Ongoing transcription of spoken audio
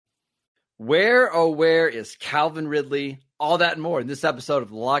Where, oh, where is Calvin Ridley? All that and more in this episode of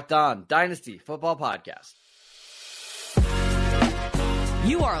the Locked On Dynasty Football Podcast.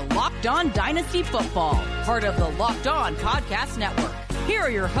 You are Locked On Dynasty Football, part of the Locked On Podcast Network. Here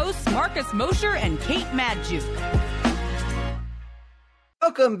are your hosts, Marcus Mosher and Kate Madjuk.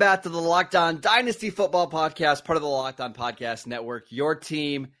 Welcome back to the Locked On Dynasty Football Podcast, part of the Locked On Podcast Network, your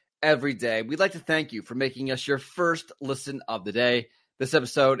team every day. We'd like to thank you for making us your first listen of the day. This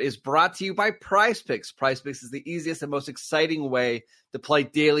episode is brought to you by Prize Picks. Prize Picks is the easiest and most exciting way to play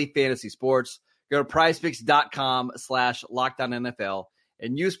daily fantasy sports. Go to prizepicks.com/LockedOnNFL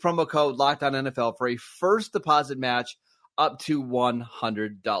and use promo code LockedOnNFL for a first deposit match up to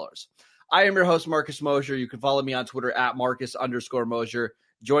 $100. I am your host, Marcus Mosher. You can follow me on Twitter at Marcus_Mosher.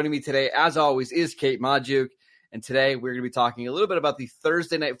 Joining me today, as always, is Kate Madjuk. And today we're going to be talking a little bit about the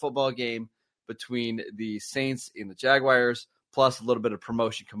Thursday night football game between the Saints and the Jaguars, plus a little bit of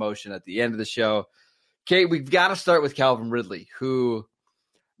commotion at the end of the show. Kate, we've got to start with Calvin Ridley, who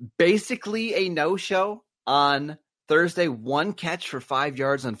basically a no-show on Thursday. 1 catch for 5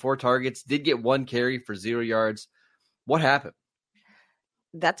 yards on 4 targets, did get 1 carry for 0 yards. What happened?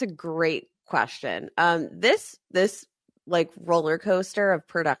 That's a great question. This like roller coaster of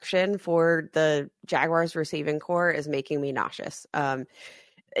production for the Jaguars receiving core is making me nauseous.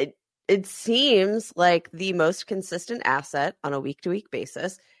 It seems like the most consistent asset on a week-to-week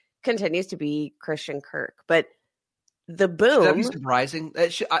basis continues to be Christian Kirk, but the boom. Should that be surprising? To me,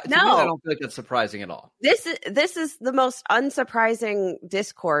 I don't feel like that's surprising at all. This is the most unsurprising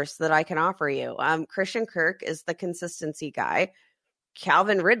discourse that I can offer you. Christian Kirk is the consistency guy.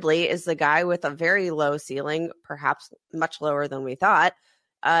 Calvin Ridley is the guy with a very low ceiling, perhaps much lower than we thought,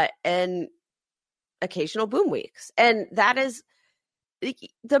 and occasional boom weeks. And that is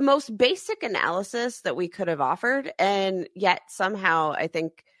the most basic analysis that we could have offered. And yet somehow I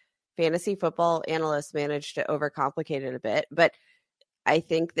think fantasy football analysts managed to overcomplicate it a bit. But I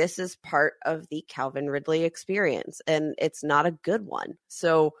think this is part of the Calvin Ridley experience, and it's not a good one.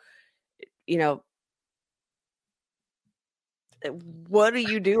 So, what do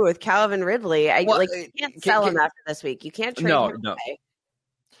you do with Calvin Ridley? You can't sell him after this week. You can't trade him away.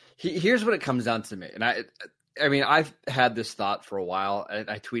 Here's what it comes down to me. And I mean, I've had this thought for a while.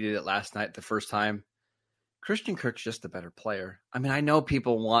 I tweeted it last night the first time. Christian Kirk's just a better player. I mean, I know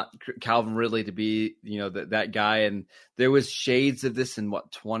people want Calvin Ridley to be, that guy. And there was shades of this in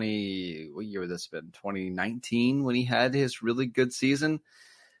what year would this been? 2019 when he had his really good season.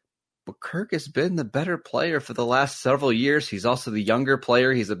 But Kirk has been the better player for the last several years. He's also the younger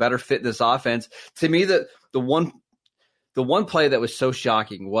player. He's a better fit in this offense. To me, the one play that was so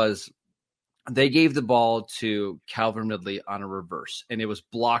shocking was they gave the ball to Calvin Ridley on a reverse, and it was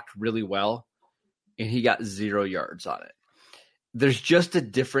blocked really well, and he got 0 yards on it. There's just a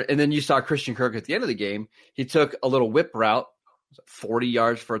different – and then you saw Christian Kirk at the end of the game. He took a little whip route, 40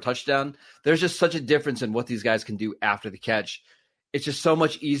 yards for a touchdown. There's just such a difference in what these guys can do after the catch. It's just so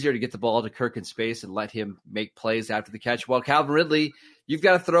much easier to get the ball to Kirk in space and let him make plays after the catch. While Calvin Ridley, you've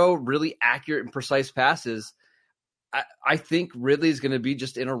got to throw really accurate and precise passes. I think Ridley is going to be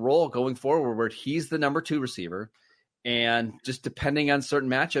just in a role going forward where he's the number 2 receiver, and just depending on certain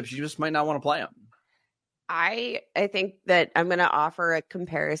matchups, you just might not want to play him. I think that I'm going to offer a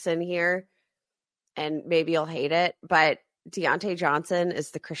comparison here, and maybe you'll hate it, but Deontay Johnson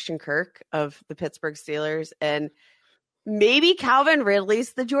is the Christian Kirk of the Pittsburgh Steelers, and maybe Calvin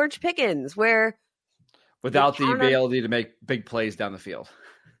Ridley's the George Pickens, where without the ability to make big plays down the field.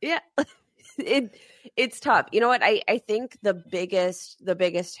 Yeah. It's tough. You know what? I think the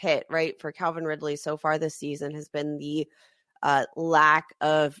biggest hit, right, for Calvin Ridley so far this season has been the lack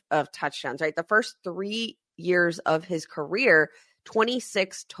of touchdowns, right? The first 3 years of his career,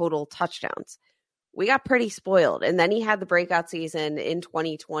 26 total touchdowns. We got pretty spoiled. And then he had the breakout season in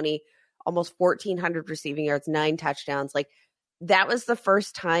 2020, almost 1,400 receiving yards, 9 touchdowns. Like, that was the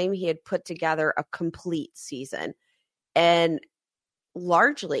first time he had put together a complete season. And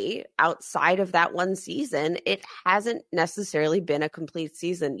largely outside of that one season, it hasn't necessarily been a complete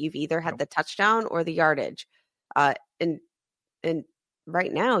season. You've either had the touchdown or the yardage. And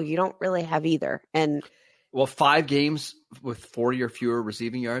right now you don't really have either. And 5 games with 40 or fewer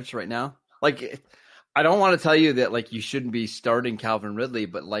receiving yards right now. Like, I don't want to tell you that like you shouldn't be starting Calvin Ridley,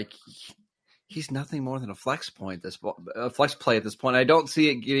 but like he's nothing more than a flex play at this point. I don't see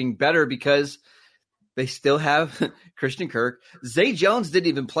it getting better because they still have Christian Kirk. Zay Jones didn't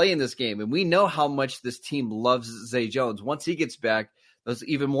even play in this game, and we know how much this team loves Zay Jones. Once he gets back, those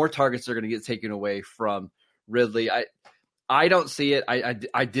even more targets are going to get taken away from Ridley. I don't see it.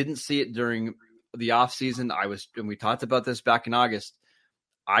 I didn't see it during the offseason. And we talked about this back in August.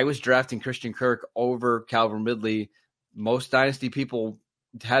 I was drafting Christian Kirk over Calvin Ridley. Most dynasty people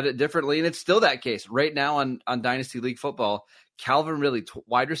had it differently, and it's still that case right now on Dynasty League football. Calvin Ridley,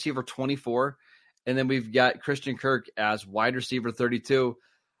 wide receiver 24, and then we've got Christian Kirk as wide receiver 32.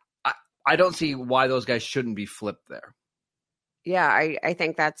 I don't see why those guys shouldn't be flipped there. Yeah, I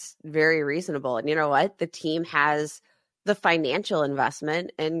think that's very reasonable. And you know what? The team has the financial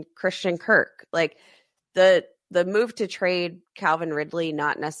investment in Christian Kirk. Like the move to trade Calvin Ridley,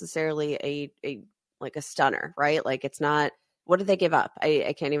 not necessarily a stunner, right? Like it's not. What did they give up?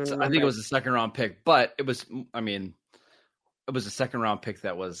 I can't even remember. I think it was a second round pick, but it was. I mean, it was a second round pick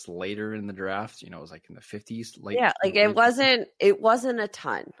that was later in the draft. It was like in the 50s. Yeah, like it wasn't a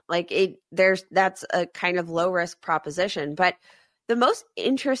ton. Like that's a kind of low risk proposition. But the most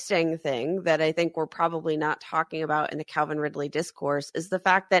interesting thing that I think we're probably not talking about in the Calvin Ridley discourse is the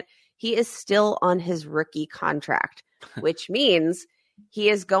fact that he is still on his rookie contract, which means he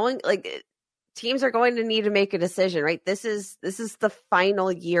is going teams are going to need to make a decision, right? This is the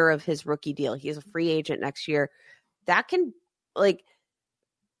final year of his rookie deal. He is a free agent next year. That's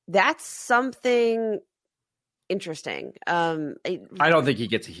something interesting. I don't think he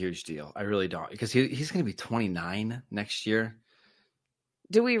gets a huge deal. I really don't, because he's going to be 29 next year.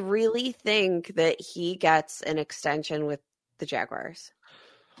 Do we really think that he gets an extension with the Jaguars?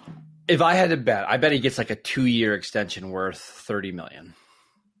 If I had to bet, I bet he gets like a 2-year extension worth $30 million.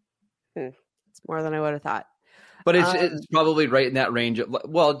 It's more than I would have thought. But it's probably right in that range.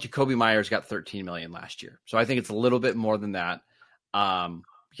 Well, Jacoby Myers got $13 million last year, so I think it's a little bit more than that.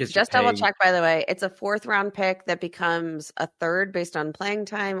 Because just double check, by the way, it's a 4th round pick that becomes a 3rd based on playing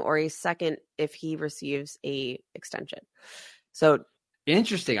time, or a 2nd if he receives a extension. So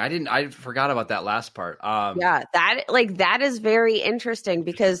interesting. I forgot about that last part. Yeah, that is very interesting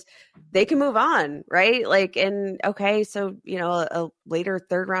because they can move on, right? Like, and okay, so a later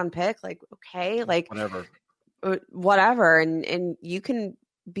 3rd round pick, like okay, like whatever, and you can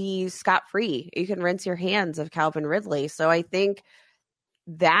be scot free. You can rinse your hands of Calvin Ridley. So I think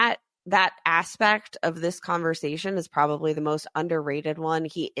that aspect of this conversation is probably the most underrated one.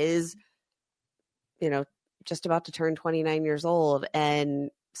 He is, just about to turn 29 years old and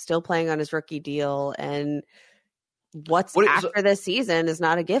still playing on his rookie deal. And what's after this season is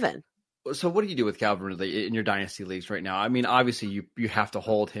not a given. So what do you do with Calvin Ridley in your dynasty leagues right now? I mean, obviously you have to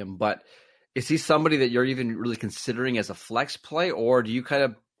hold him, but is he somebody that you're even really considering as a flex play, or do you kind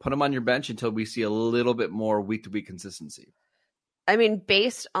of put him on your bench until we see a little bit more week-to-week consistency? I mean,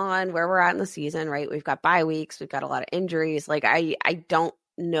 based on where we're at in the season, right? We've got bye weeks. We've got a lot of injuries. Like I don't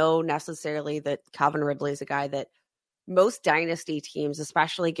know necessarily that Calvin Ridley is a guy that most dynasty teams,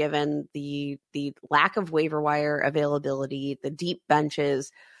 especially given the lack of waiver wire availability, the deep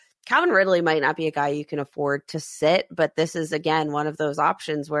benches, Calvin Ridley might not be a guy you can afford to sit, but this is, again, one of those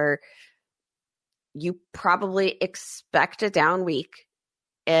options where you probably expect a down week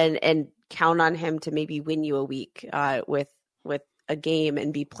and count on him to maybe win you a week with a game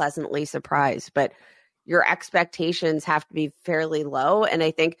and be pleasantly surprised. But your expectations have to be fairly low. And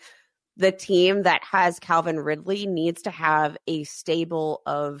I think the team that has Calvin Ridley needs to have a stable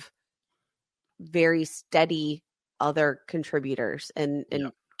of very steady other contributors. And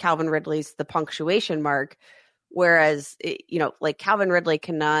Calvin Ridley's the punctuation mark. Whereas, like Calvin Ridley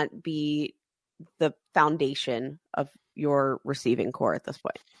cannot be the foundation of your receiving core at this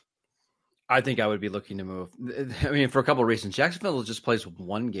point. I think I would be looking to move. I mean, for a couple of reasons. Jacksonville just plays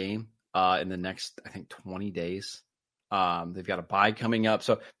one game in the next, I think, 20 days. They've got a bye coming up.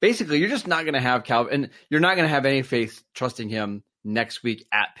 So basically, you're just not going to have Calvin, and you're not going to have any faith trusting him next week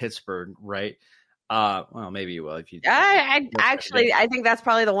at Pittsburgh, right? Well, maybe you will if you. I think that's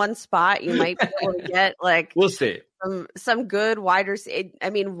probably the one spot you might be able to get. Like, we'll see some good wide receiver. I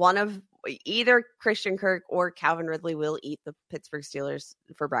mean, one of either Christian Kirk or Calvin Ridley will eat the Pittsburgh Steelers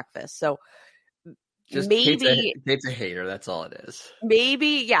for breakfast. So just maybe Kate's a hater. That's all it is.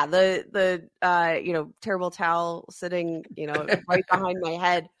 Maybe, yeah. The terrible towel sitting, right behind my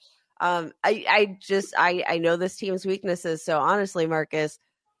head. I know this team's weaknesses. So honestly, Marcus,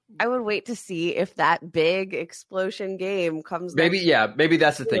 I would wait to see if that big explosion game comes. Maybe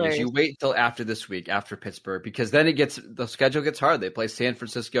that's the thing is you wait till after this week, after Pittsburgh, because then the schedule gets hard. They play San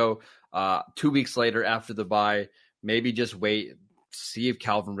Francisco 2 weeks later after the bye. Maybe just wait, see if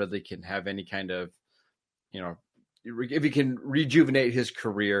Calvin Ridley can have any kind of, if he can rejuvenate his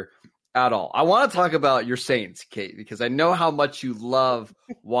career at all. I want to talk about your Saints, Kate, because I know how much you love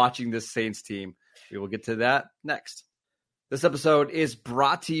watching this Saints team. We will get to that next. This episode is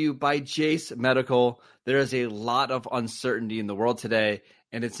brought to you by Jace Medical. There is a lot of uncertainty in the world today,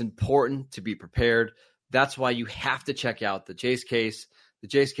 and it's important to be prepared. That's why you have to check out the Jace case. The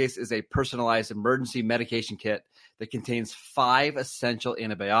Jace Case is a personalized emergency medication kit that contains 5 essential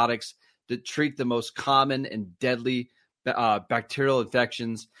antibiotics that treat the most common and deadly bacterial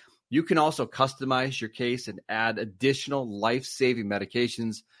infections. You can also customize your case and add additional life-saving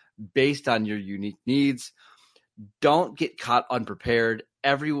medications based on your unique needs. Don't get caught unprepared.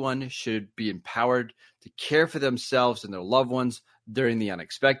 Everyone should be empowered to care for themselves and their loved ones during the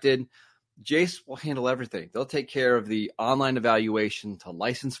unexpected. Jace will handle everything. They'll take care of the online evaluation to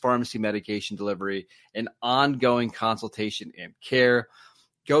licensed pharmacy medication delivery and ongoing consultation and care.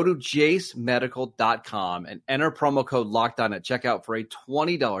 Go to jacemedical.com and enter promo code LOCKEDON at checkout for a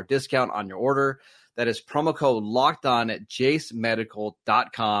 $20 discount on your order. That is promo code LOCKEDON at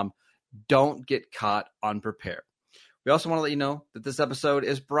jacemedical.com. Don't get caught unprepared. We also want to let you know that this episode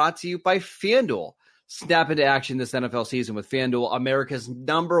is brought to you by FanDuel. Snap into action this NFL season with FanDuel, America's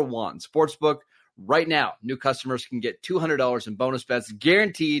 #1 sportsbook. Right now, new customers can get $200 in bonus bets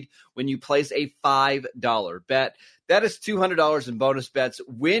guaranteed when you place a $5 bet. That is $200 in bonus bets,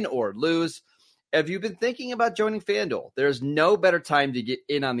 win or lose. If you've been thinking about joining FanDuel, there's no better time to get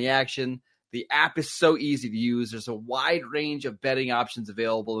in on the action. The app is so easy to use. There's a wide range of betting options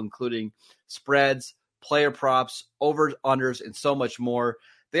available, including spreads, player props, overs, unders, and so much more.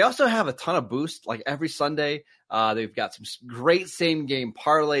 They also have a ton of boosts, like every Sunday. They've got some great same-game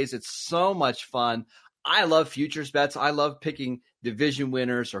parlays. It's so much fun. I love futures bets. I love picking division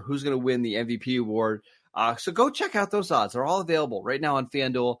winners or who's going to win the MVP award. So go check out those odds. They're all available right now on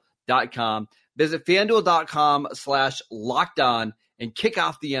FanDuel.com. Visit FanDuel.com/LockedOn and kick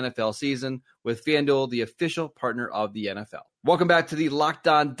off the NFL season with FanDuel, the official partner of the NFL. Welcome back to the Locked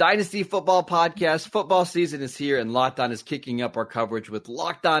On Dynasty Football Podcast. Football season is here, and Locked On is kicking up our coverage with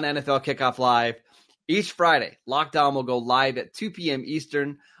Locked On NFL Kickoff Live. Each Friday, Locked On will go live at 2 p.m.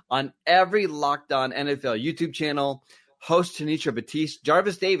 Eastern on every Locked On NFL YouTube channel. Hosts Tanisha Batiste,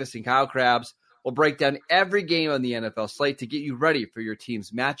 Jarvis Davis, and Kyle Krabs will break down every game on the NFL slate to get you ready for your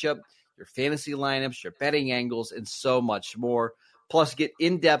team's matchup, your fantasy lineups, your betting angles, and so much more. Plus, get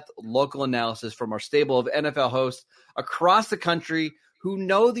in-depth local analysis from our stable of NFL hosts across the country who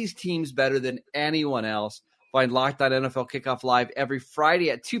know these teams better than anyone else. Find Locked On NFL Kickoff Live every Friday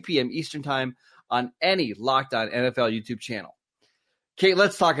at 2 p.m. Eastern Time on any Locked On NFL YouTube channel. Kate,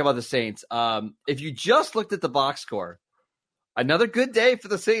 let's talk about the Saints. If you just looked at the box score, another good day for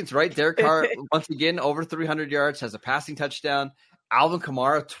the Saints, right? Derek Carr, once again, over 300 yards, has a passing touchdown. Alvin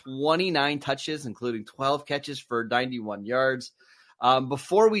Kamara, 29 touches, including 12 catches for 91 yards.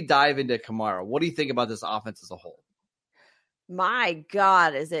 Before we dive into Kamara, what do you think about this offense as a whole? My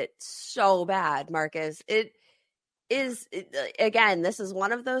God, is it so bad, Marcus? It is, again, this is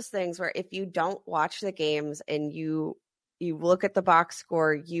one of those things where if you don't watch the games and you look at the box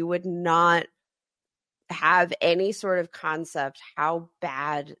score, you would not have any sort of concept how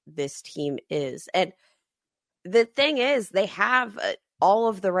bad this team is. And the thing is, they have all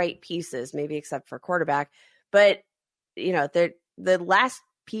of the right pieces, maybe except for quarterback, but you know, the last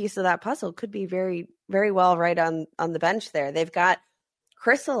piece of that puzzle could be very, very well right on the bench there. They've got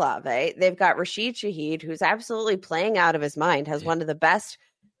Chris Olave. They've got Rashid Shaheed, who's absolutely playing out of his mind, has one of the best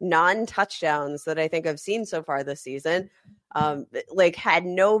non-touchdowns that I think I've seen so far this season. Had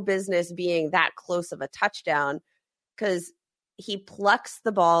no business being that close of a touchdown because he plucks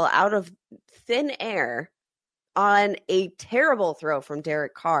the ball out of thin air on a terrible throw from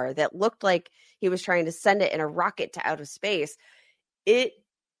Derek Carr that looked like he was trying to send it in a rocket to outer space.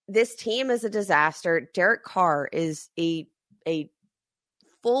 This team is a disaster. Derek Carr is a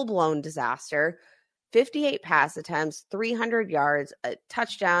full-blown disaster. 58 pass attempts, 300 yards, a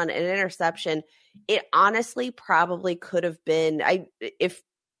touchdown, an interception. It honestly probably could have been, if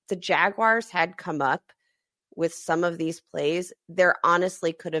the Jaguars had come up with some of these plays, there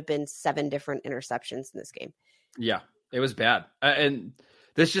honestly could have been 7 different interceptions in this game. Yeah, it was bad. And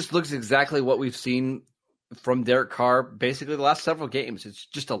this just looks exactly what we've seen from Derek Carr basically the last several games. It's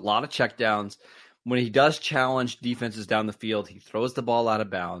just a lot of checkdowns. When he does challenge defenses down the field, he throws the ball out of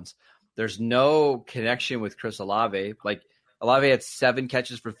bounds. There's no connection with Chris Olave. Like, Olave had 7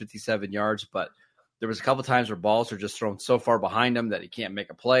 catches for 57 yards, but there was a couple times where balls are just thrown so far behind him that he can't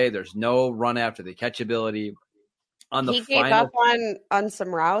make a play. There's no run after the catch ability. He gave up on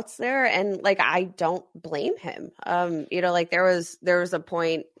some routes there, and I don't blame him. There was a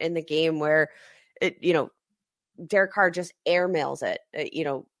point in the game where Derek Carr just airmails it.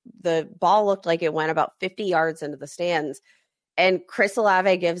 The ball looked like it went about 50 yards into the stands, and Chris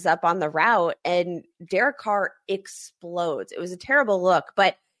Olave gives up on the route, and Derek Carr explodes. It was a terrible look,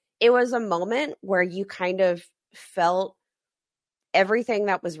 but it was a moment where you kind of felt everything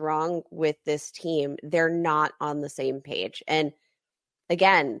that was wrong with this team. They're not on the same page. And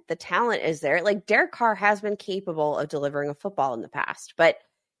again, the talent is there. Like Derek Carr has been capable of delivering a football in the past, but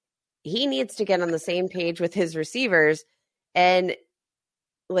he needs to get on the same page with his receivers, and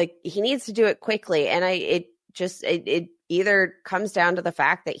like he needs to do it quickly. And it either comes down to the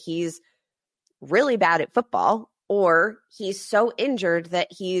fact that he's really bad at football, or he's so injured that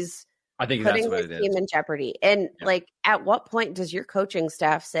he's putting his team in jeopardy. And like, at what point does your coaching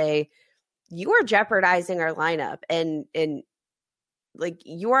staff say, you are jeopardizing our lineup, and like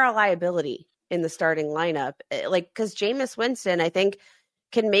you are a liability in the starting lineup? Like, because Jameis Winston, I think,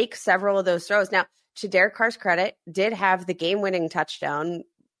 can make several of those throws. Now, to Derek Carr's credit, did have the game-winning touchdown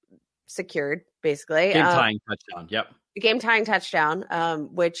secured, basically. Game-tying touchdown, yep. The game-tying touchdown,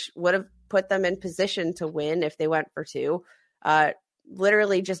 which would have put them in position to win if they went for two.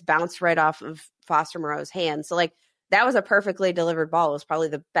 Literally just bounced right off of Foster Moreau's hand. So, like, that was a perfectly delivered ball. It was probably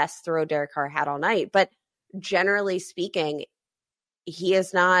the best throw Derek Carr had all night. But generally speaking, he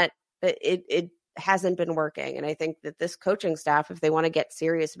is not – it hasn't been working. And I think that this coaching staff, if they want to get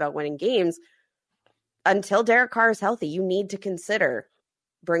serious about winning games, until Derek Carr is healthy, you need to consider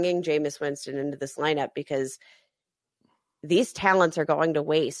bringing Jameis Winston into this lineup, because these talents are going to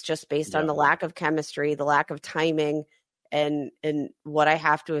waste just based on the lack of chemistry, the lack of timing, and what I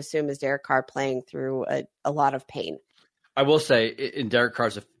have to assume is Derek Carr playing through a lot of pain. I will say, in Derek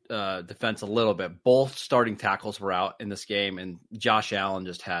Carr's defense a little bit, both starting tackles were out in this game, and Josh Allen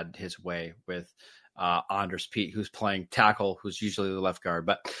just had his way with Andres Pete, who's playing tackle, who's usually the left guard.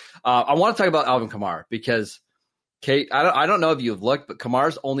 But I want to talk about Alvin Kamara, because, Kate, I don't know if you've looked, but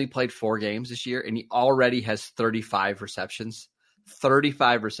Kamara's only played 4 games this year, and he already has 35 receptions.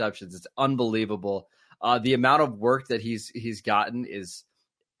 35 receptions. It's unbelievable. The amount of work that he's gotten is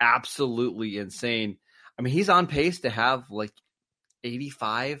absolutely insane. I mean, he's on pace to have like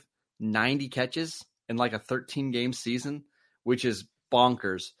 85, 90 catches in like a 13-game season, which is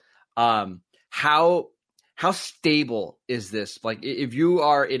bonkers. How stable is this? Like, if you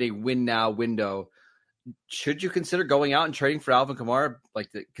are in a win now window, should you consider going out and trading for Alvin Kamara,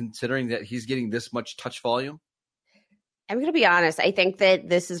 considering that he's getting this much touch volume? I'm going to be honest. I think that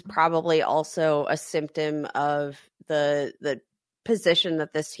this is probably also a symptom of the position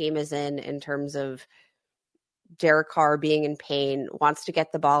that this team is in terms of Derek Carr being in pain, wants to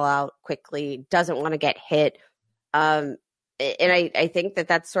get the ball out quickly, doesn't want to get hit. And I think that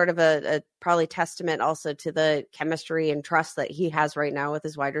that's sort of a probably testament also to the chemistry and trust that he has right now with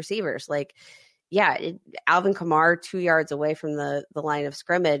his wide receivers. Like, Alvin Kamara 2 yards away from the line of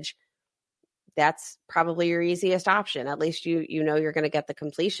scrimmage, that's probably your easiest option. At least you know you're going to get the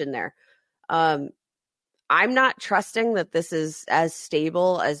completion there. I'm not trusting that this is as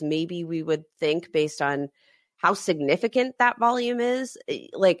stable as maybe we would think based on how significant that volume is.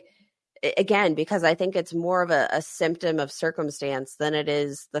 Like, again, because I think it's more of a symptom of circumstance than it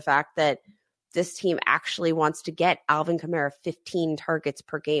is the fact that this team actually wants to get Alvin Kamara 15 targets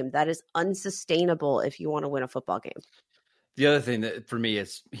per game. That is unsustainable if you want to win a football game. The other thing that for me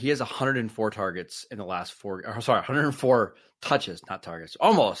is he has 104 targets in the last 104 touches, not targets,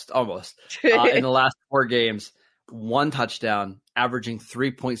 almost in the last 4 games, 1 touchdown, averaging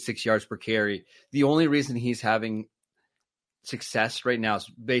 3.6 yards per carry. The only reason he's having success right now is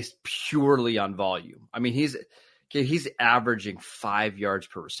based purely on volume. I mean, he's averaging 5 yards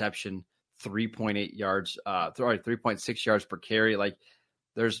per reception, 3.8 yards, 3.6 yards per carry. Like,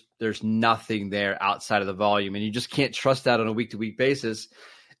 there's nothing there outside of the volume, and you just can't trust that on a week-to-week basis,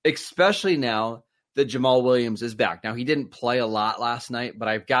 especially now that Jamal Williams is back. Now, he didn't play a lot last night, but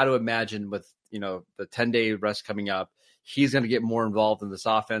I've got to imagine with, the 10-day rest coming up, he's going to get more involved in this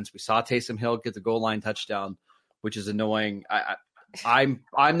offense. We saw Taysom Hill get the goal line touchdown, which is annoying. I'm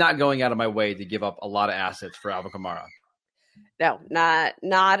not going out of my way to give up a lot of assets for Alvin Kamara. No,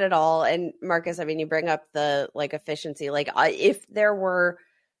 not at all. And Marcus, I mean, you bring up the efficiency. If there were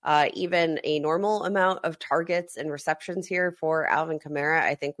even a normal amount of targets and receptions here for Alvin Kamara,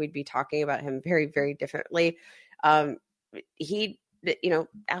 I think we'd be talking about him very, very differently. Alvin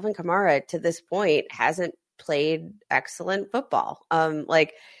Kamara to this point hasn't played excellent football.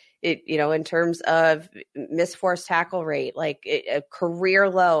 In terms of misforced tackle rate, a career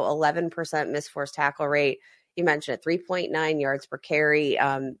low 11% misforced tackle rate. You mentioned it, 3.9 yards per carry,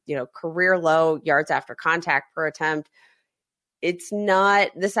 career low yards after contact per attempt.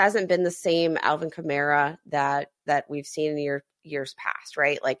 This hasn't been the same Alvin Kamara that we've seen in years past,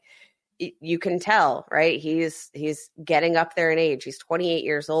 right? You can tell, right? He's getting up there in age. He's 28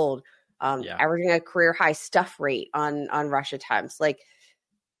 years old, averaging a career high stuff rate on rush attempts.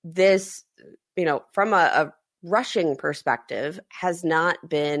 This, from a rushing perspective, has not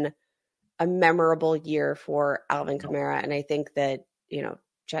been a memorable year for Alvin Kamara. And I think that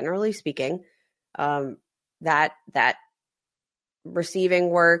generally speaking, that receiving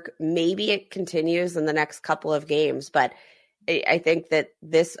work, maybe it continues in the next couple of games, but I think that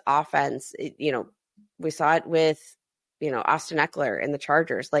this offense, we saw it with, Austin Eckler and the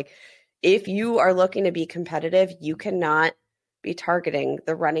Chargers. Like, if you are looking to be competitive, you cannot be targeting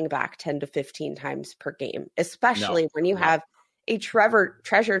the running back 10 to 15 times per game, especially when you have a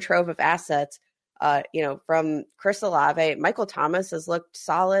treasure trove of assets, from Chris Olave. Michael Thomas has looked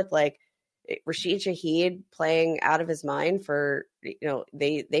solid. Like, Rashid Shaheed playing out of his mind for,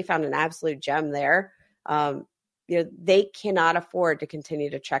 they found an absolute gem there. They cannot afford to continue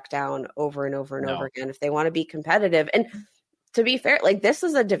to check down over and over and over again if they want to be competitive. And to be fair, like, this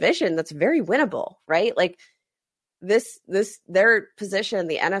is a division that's very winnable, right? Like, their position,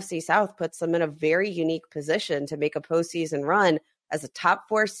 the NFC South, puts them in a very unique position to make a postseason run as a top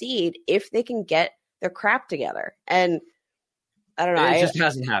 4 seed if they can get their crap together. And I don't know. It just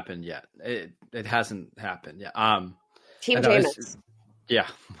hasn't happened yet. It hasn't happened yet. Team Jameis. Yeah,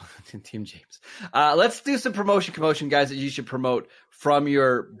 Team James. Let's do some commotion, guys, that you should promote from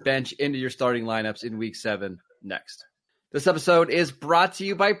your bench into your starting lineups in Week 7 next. This episode is brought to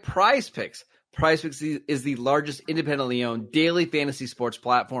you by Prize Picks. Prize Picks is the largest independently owned daily fantasy sports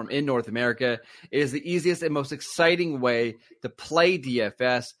platform in North America. It is the easiest and most exciting way to play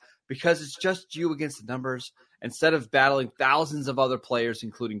DFS because it's just you against the numbers. Instead of battling thousands of other players,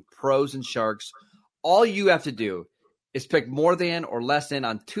 including pros and sharks, all you have to do is pick more than or less than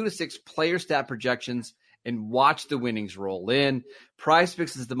on 2 to 6 player stat projections and watch the winnings roll in. Prize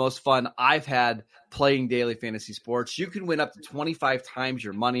Picks is the most fun I've had playing daily fantasy sports. You can win up to 25 times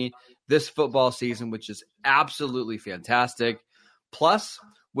your money this football season, which is absolutely fantastic. Plus,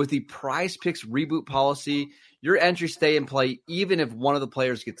 with the Prize Picks reboot policy, your entries stay in play even if one of the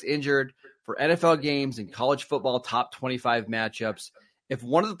players gets injured. For NFL games and college football top 25 matchups, if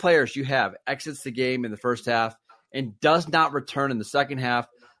one of the players you have exits the game in the first half and does not return in the second half,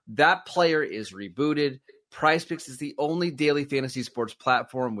 that player is rebooted. Prize Picks is the only daily fantasy sports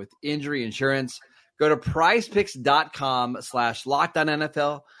platform with injury insurance. Go to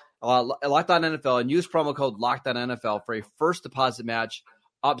prizepicks.com/LockedOnNFL, LockedOnNFL, and use promo code LockedOnNFL for a first deposit match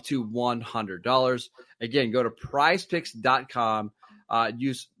up to $100. Again, go to prizepicks.com,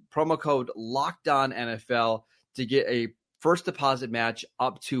 use promo code LockedOnNFL to get a first deposit match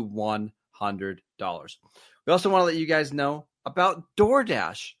up to $100. We also want to let you guys know about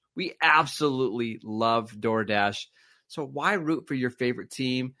DoorDash. We absolutely love DoorDash. So why root for your favorite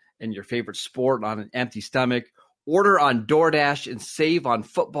team and your favorite sport on an empty stomach? Order on DoorDash and save on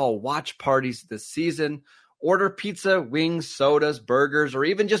football watch parties this season. Order pizza, wings, sodas, burgers, or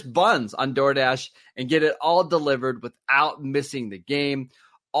even just buns on DoorDash and get it all delivered without missing the game.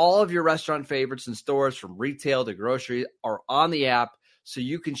 All of your restaurant favorites and stores from retail to grocery are on the app, so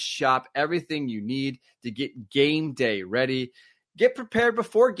you can shop everything you need to get game day ready. Get prepared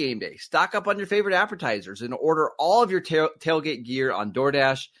before game day. Stock up on your favorite appetizers and order all of your tailgate gear on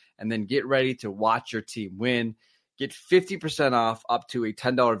DoorDash, and then get ready to watch your team win. Get 50% off up to a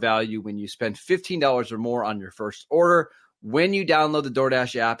 $10 value when you spend $15 or more on your first order when you download the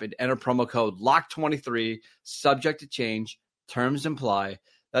DoorDash app and enter promo code LOCK23, subject to change, terms apply.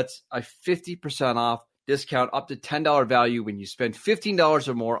 That's a 50% off discount up to $10 value when you spend $15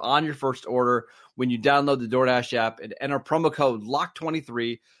 or more on your first order when you download the DoorDash app and enter promo code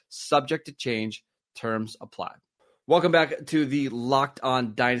LOCK23, subject to change, terms apply. Welcome back to the Locked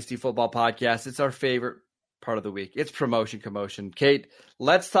On Dynasty Football Podcast. It's our favorite part of the week. It's commotion. Kate,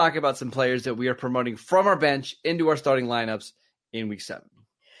 let's talk about some players that we are promoting from our bench into our starting lineups in Week 7.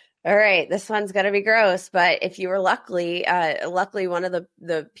 All right, this one's going to be gross, but if you were luckily one of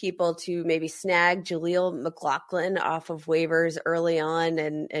the people to maybe snag Jaleel McLaughlin off of waivers early on,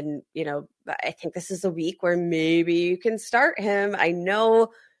 and I think this is a week where maybe you can start him. I know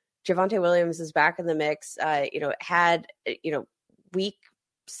Javonte Williams is back in the mix. Had Week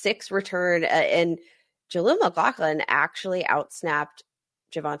 6 return, and Jaleel McLaughlin actually outsnapped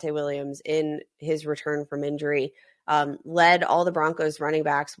Javonte Williams in his return from injury. Led all the Broncos running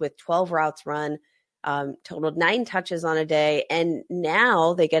backs with 12 routes run, totaled 9 touches on a day, and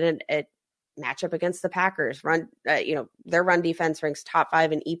now they get a matchup against the Packers. Their run defense ranks top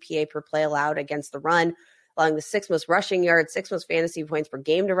 5 in EPA per play allowed against the run, allowing the 6th most rushing yards, 6th most fantasy points per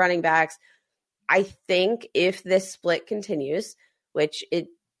game to running backs. I think if this split continues, which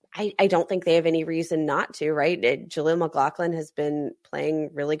I don't think they have any reason not to, right? Jaleel McLaughlin has been playing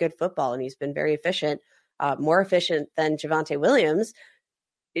really good football, and he's been very efficient. More efficient than Javonte Williams.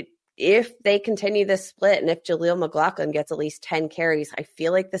 If they continue this split, and if Jaleel McLaughlin gets at least 10 carries, I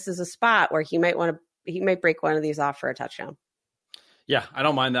feel like this is a spot where he might break one of these off for a touchdown. Yeah, I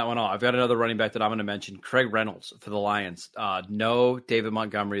don't mind that one at all. I've got another running back that I'm going to mention, Craig Reynolds for the Lions. No David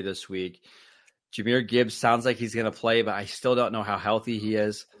Montgomery this week. Jahmyr Gibbs sounds like he's going to play, but I still don't know how healthy he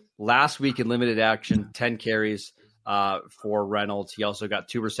is. Last week in limited action, 10 carries for Reynolds. He also got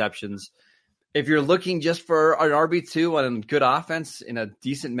 2 receptions. If you're looking just for an RB2 on a good offense in a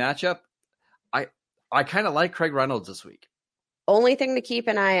decent matchup, I kind of like Craig Reynolds this week. Only thing to keep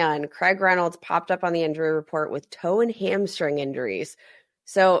an eye on, Craig Reynolds popped up on the injury report with toe and hamstring injuries.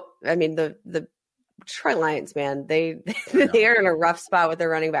 So, I mean, the Detroit Lions, man, they are in a rough spot with their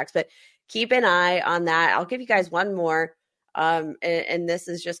running backs, but keep an eye on that. I'll give you guys one more. And this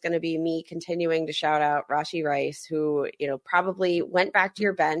is just going to be me continuing to shout out Rashee Rice, who, probably went back to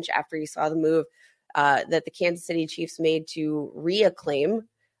your bench after you saw the move that the Kansas City Chiefs made to reacclaim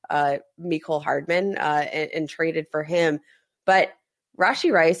Mecole Hardman and traded for him. But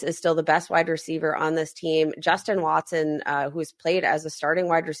Rashee Rice is still the best wide receiver on this team. Justin Watson, who's played as a starting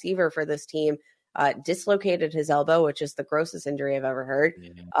wide receiver for this team, dislocated his elbow, which is the grossest injury I've ever heard.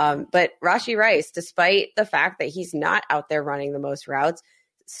 But Rashee Rice, despite the fact that he's not out there running the most routes,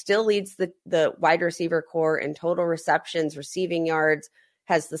 still leads the wide receiver core in total receptions, receiving yards,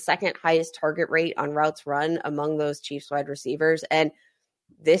 has the second highest target rate on routes run among those Chiefs wide receivers. And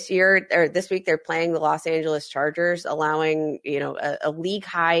this week, they're playing the Los Angeles Chargers, allowing, a league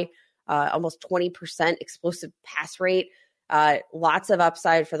high, almost 20% explosive pass rate. Lots of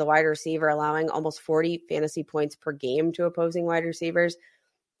upside for the wide receiver, allowing almost 40 fantasy points per game to opposing wide receivers.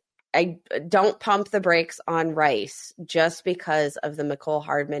 I don't pump the brakes on Rice just because of the Mecole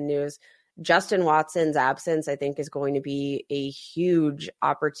Hardman news. Justin Watson's absence, I think, is going to be a huge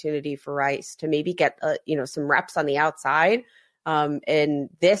opportunity for Rice to maybe get, some reps on the outside. And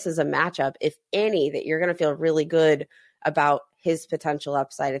this is a matchup, if any, that you're going to feel really good about his potential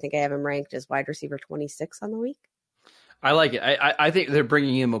upside. I think I have him ranked as wide receiver 26 on the week. I like it. I think they're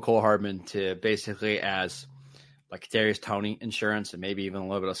bringing in Mecole Hardman to basically as like Darius Toney insurance and maybe even a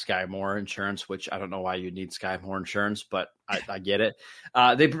little bit of Sky Moore insurance, which I don't know why you need Sky Moore insurance, but I get it.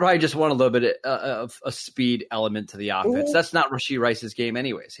 They probably just want a little bit of a speed element to the offense. Mm-hmm. That's not Rashee Rice's game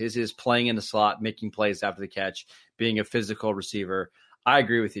anyways. His is playing in the slot, making plays after the catch, being a physical receiver. I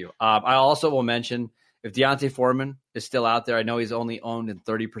agree with you. I also will mention if Deontay Foreman is still out there, I know he's only owned in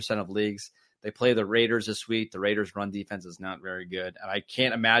 30% of leagues. They play the Raiders this week. The Raiders' run defense is not very good. And I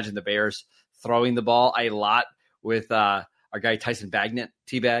can't imagine the Bears throwing the ball a lot with our guy Tyson Bagnet,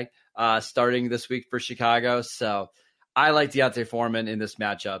 T-Bag, starting this week for Chicago. So I like Deontay Foreman in this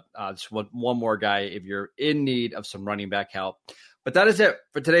matchup. Just one more guy if you're in need of some running back help. But that is it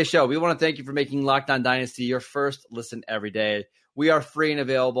for today's show. We want to thank you for making Locked On Dynasty your first listen every day. We are free and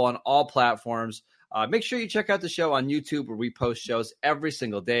available on all platforms. Make sure you check out the show on YouTube where we post shows every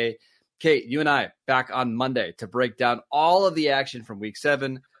single day. Kate, you and I back on Monday to break down all of the action from Week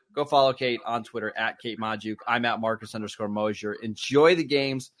 7. Go follow Kate on Twitter at Kate Majuk. I'm at Marcus_Mosier. Enjoy the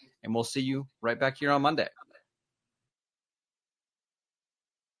games, and we'll see you right back here on Monday.